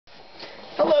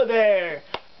Hello there!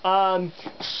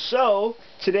 So,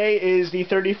 today is the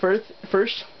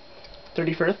 31st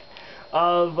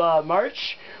of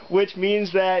March, which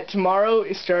means that tomorrow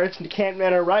it starts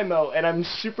Can't-Man or WriMo, and I'm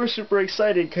super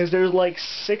excited because there's like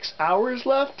 6 hours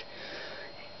left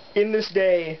in this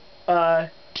day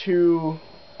until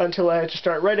I have to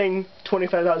start writing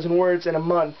 25,000 words in a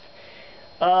month.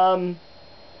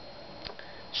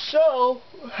 So,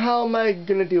 how am I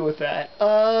gonna deal with that?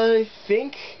 I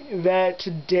think that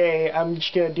today I'm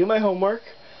just gonna do my homework,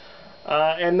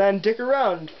 and then dick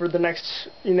around for the next,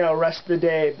 rest of the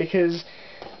day, because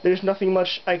there's nothing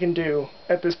much I can do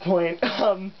at this point.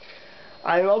 I'm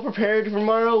all prepared for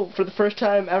tomorrow for the first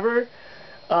time ever.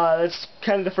 That's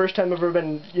kind of the first time I've ever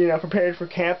been, prepared for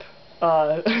camp,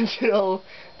 until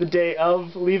the day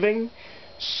of leaving.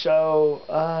 So,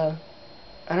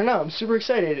 I don't know, I'm super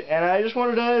excited, and I just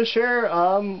wanted to share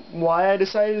why I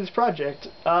decided this project.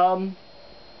 A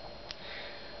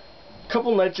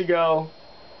couple nights ago,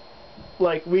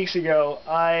 like weeks ago,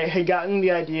 I had gotten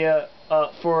the idea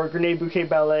for Grenade Bouquet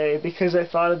Ballet because I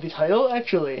thought of the title,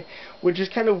 actually, which is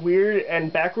kind of weird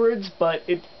and backwards, but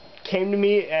it came to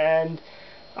me, and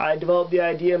I developed the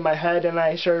idea in my head, and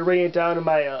I started writing it down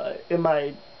in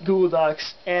my Google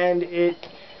Docs, and it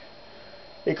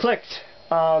clicked.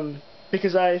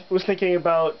 Because I was thinking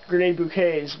about grenade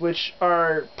bouquets, which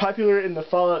are popular in the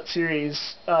Fallout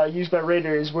series used by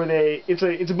raiders, where it's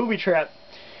a booby trap,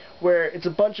 where it's a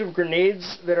bunch of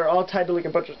grenades that are all tied to like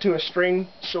to a string.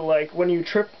 So like when you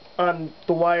trip on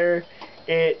the wire,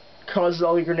 it causes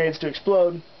all the grenades to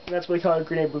explode, and that's what they call a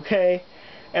grenade bouquet.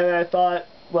 And then I thought,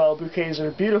 well, bouquets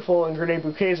are beautiful and grenade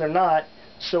bouquets are not.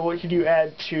 So what could you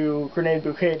add to grenade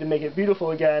bouquet to make it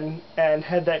beautiful again, and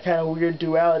had that kind of weird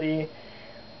duality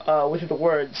with the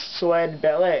words? So I added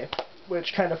ballet,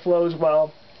 which kind of flows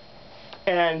well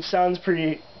and sounds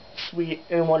pretty sweet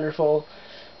and wonderful,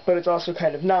 but it's also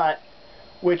kind of not,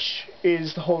 which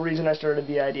is the whole reason I started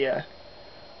the idea.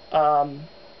 And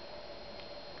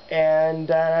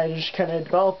then I just kind of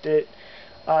developed it.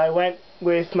 I went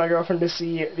with my girlfriend to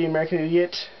see the American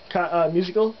Idiot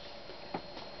musical,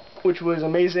 which was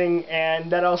amazing,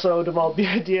 and that also developed the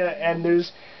idea, and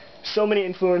there's so many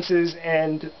influences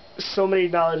and so many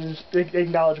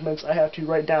acknowledgements I have to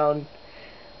write down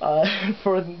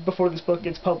before this book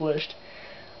gets published.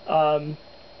 I'm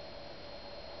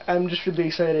just really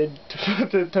excited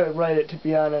to write it, to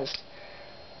be honest.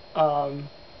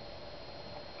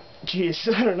 Geez,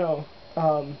 I don't know.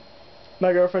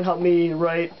 My girlfriend helped me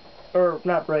write, or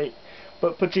not write,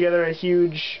 but put together a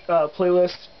huge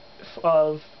playlist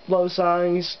of love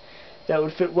songs that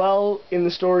would fit well in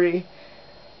the story.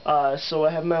 So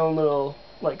I have my own little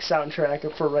soundtrack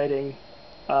for writing.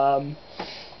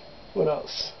 What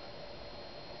else?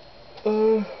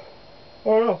 I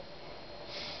don't know.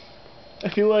 I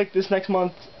feel like this next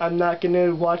month I'm not going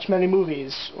to watch many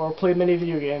movies or play many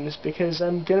video games because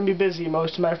I'm going to be busy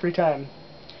most of my free time.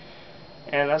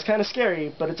 And that's kind of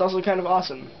scary, but it's also kind of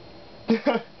awesome.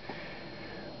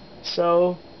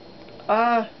 So,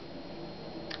 I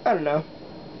don't know.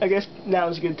 I guess now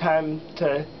is a good time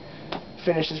to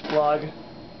finish this vlog.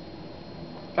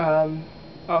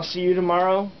 I'll see you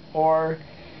tomorrow, or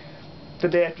the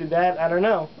day after that, I don't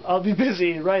know. I'll be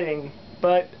busy writing,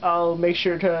 but I'll make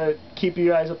sure to keep you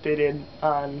guys updated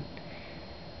on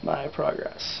my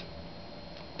progress.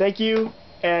 Thank you,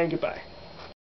 and goodbye.